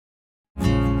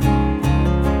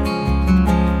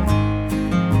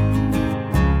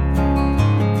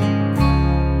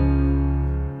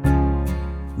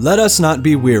Let us not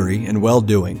be weary in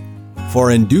well-doing,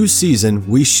 for in due season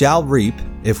we shall reap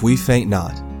if we faint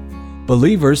not.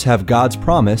 Believers have God's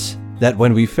promise that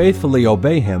when we faithfully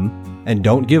obey Him and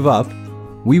don't give up,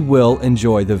 we will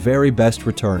enjoy the very best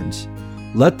returns.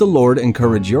 Let the Lord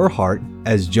encourage your heart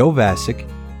as Joe Vasick,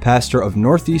 pastor of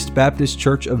Northeast Baptist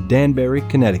Church of Danbury,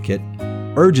 Connecticut,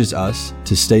 urges us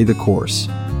to stay the course.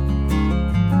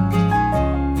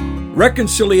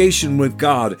 Reconciliation with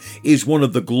God is one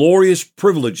of the glorious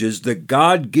privileges that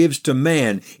God gives to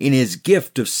man in His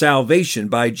gift of salvation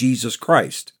by Jesus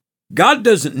Christ. God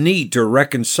doesn't need to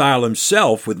reconcile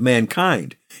Himself with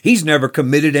mankind. He's never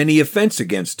committed any offense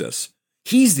against us.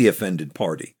 He's the offended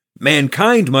party.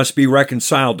 Mankind must be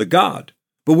reconciled to God.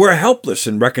 But we're helpless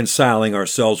in reconciling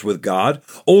ourselves with God.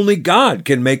 Only God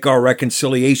can make our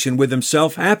reconciliation with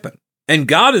Himself happen. And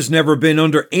God has never been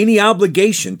under any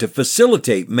obligation to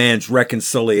facilitate man's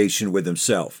reconciliation with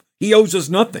Himself. He owes us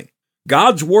nothing.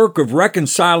 God's work of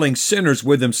reconciling sinners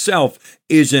with Himself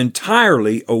is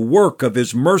entirely a work of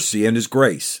His mercy and His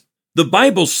grace. The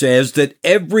Bible says that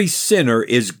every sinner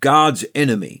is God's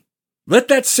enemy. Let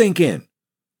that sink in.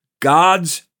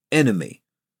 God's enemy.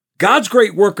 God's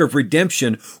great work of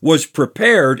redemption was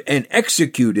prepared and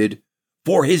executed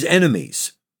for His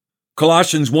enemies.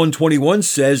 Colossians 1:21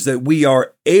 says that we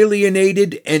are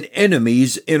alienated and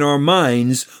enemies in our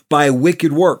minds by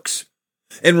wicked works.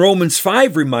 And Romans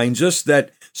 5 reminds us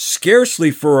that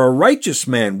scarcely for a righteous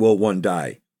man will one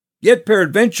die. Yet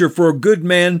peradventure for a good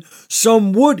man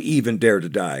some would even dare to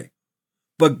die.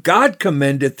 But God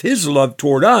commendeth His love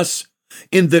toward us,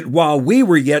 in that while we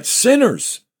were yet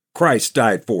sinners, Christ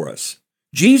died for us.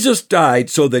 Jesus died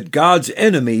so that God's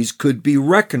enemies could be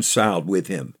reconciled with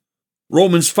Him.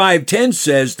 Romans 5:10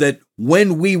 says that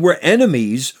when we were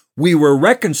enemies, we were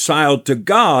reconciled to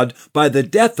God by the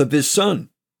death of His Son.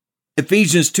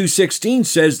 Ephesians 2:16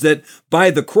 says that by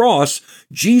the cross,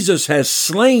 Jesus has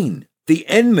slain the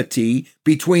enmity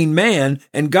between man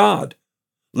and God.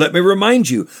 Let me remind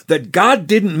you that God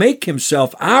didn't make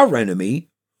Himself our enemy.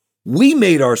 We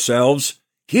made ourselves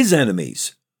His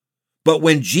enemies. But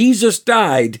when Jesus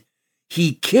died,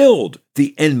 He killed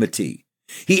the enmity.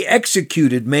 He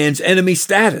executed man's enemy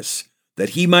status,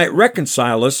 that He might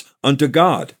reconcile us unto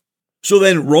God. So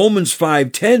then Romans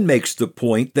 5:10 makes the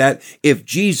point that if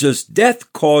Jesus'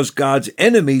 death caused God's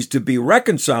enemies to be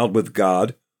reconciled with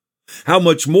God, how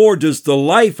much more does the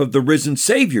life of the risen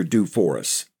Savior do for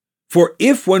us? For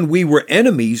if when we were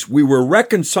enemies we were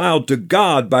reconciled to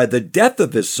God by the death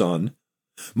of His Son,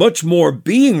 much more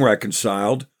being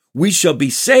reconciled, we shall be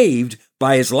saved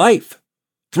by His life.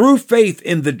 Through faith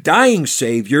in the dying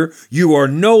Savior, you are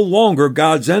no longer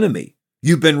God's enemy.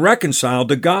 You've been reconciled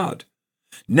to God.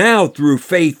 Now, through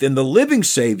faith in the living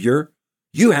Savior,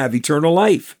 you have eternal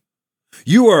life.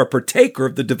 You are a partaker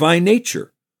of the divine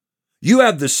nature. You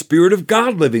have the Spirit of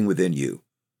God living within you.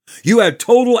 You have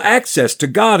total access to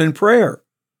God in prayer.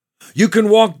 You can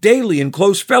walk daily in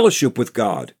close fellowship with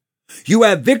God. You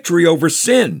have victory over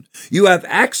sin. You have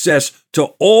access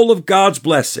to all of God's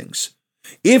blessings.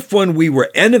 If when we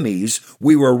were enemies,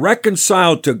 we were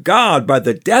reconciled to God by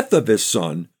the death of His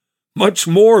Son, much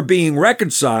more being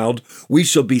reconciled, we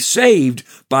shall be saved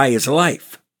by His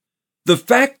life. The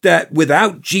fact that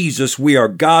without Jesus we are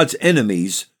God's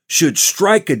enemies should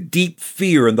strike a deep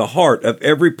fear in the heart of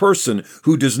every person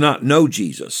who does not know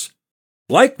Jesus.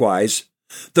 Likewise,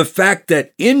 the fact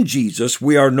that in Jesus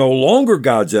we are no longer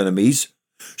God's enemies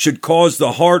should cause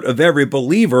the heart of every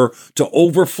believer to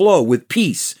overflow with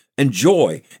peace and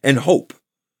joy and hope.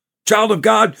 Child of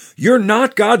God, you're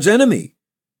not God's enemy.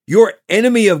 Your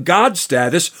enemy of God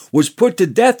status was put to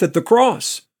death at the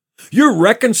cross. You're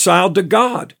reconciled to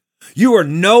God. You are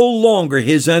no longer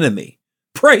His enemy.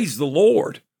 Praise the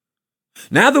Lord.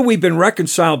 Now that we've been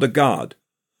reconciled to God,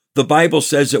 the Bible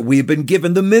says that we've been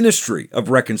given the ministry of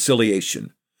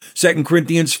reconciliation. 2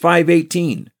 Corinthians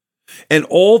 5:18. And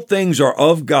all things are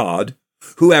of God,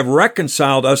 who have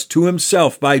reconciled us to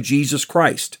Himself by Jesus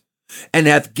Christ, and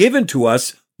hath given to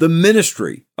us the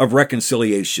ministry of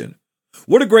reconciliation.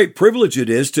 What a great privilege it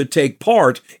is to take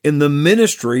part in the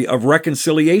ministry of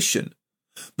reconciliation,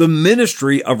 the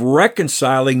ministry of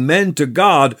reconciling men to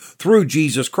God through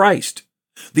Jesus Christ,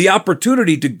 the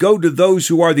opportunity to go to those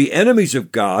who are the enemies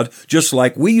of God, just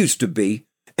like we used to be,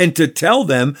 and to tell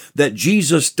them that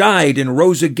Jesus died and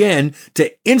rose again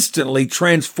to instantly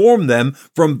transform them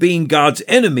from being God's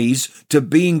enemies to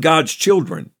being God's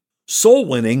children. Soul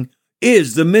winning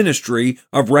is the ministry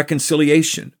of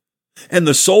reconciliation. And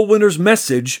the soul winner's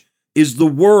message is the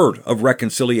word of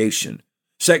reconciliation.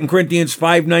 2 Corinthians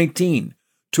 5:19,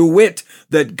 to wit,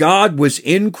 that God was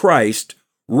in Christ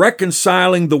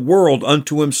reconciling the world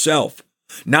unto Himself,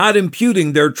 not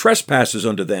imputing their trespasses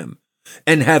unto them,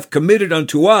 and hath committed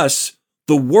unto us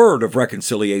the word of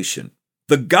reconciliation.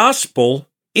 The gospel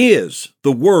is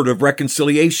the word of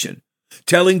reconciliation,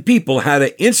 telling people how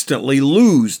to instantly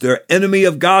lose their enemy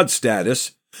of God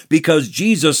status because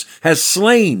Jesus has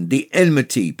slain the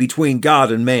enmity between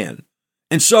God and man.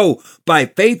 And so, by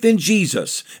faith in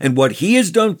Jesus and what he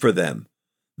has done for them,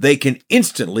 they can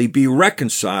instantly be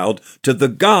reconciled to the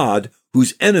God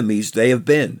whose enemies they have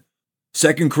been.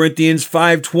 2 Corinthians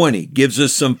 5:20 gives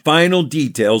us some final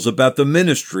details about the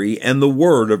ministry and the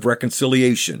word of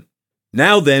reconciliation.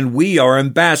 Now then, we are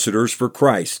ambassadors for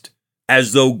Christ,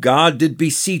 as though God did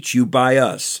beseech you by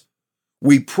us.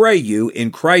 We pray you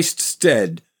in Christ's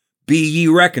stead, be ye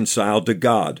reconciled to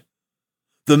God.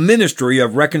 The ministry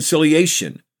of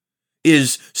reconciliation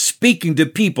is speaking to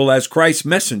people as Christ's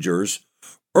messengers,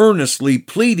 earnestly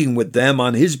pleading with them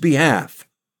on his behalf.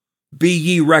 Be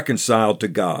ye reconciled to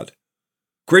God.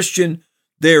 Christian,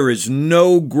 there is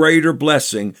no greater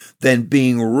blessing than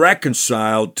being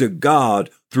reconciled to God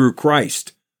through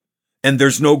Christ. And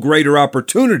there's no greater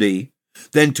opportunity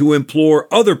than to implore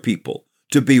other people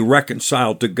to be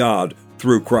reconciled to God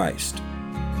through Christ.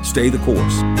 Stay the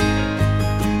course.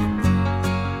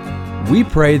 We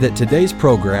pray that today's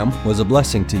program was a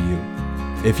blessing to you.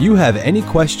 If you have any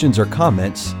questions or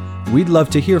comments, we'd love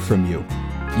to hear from you.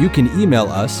 You can email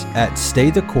us at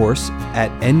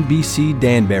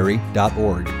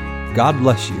staythecourse@nbcdanbury.org. God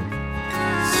bless you.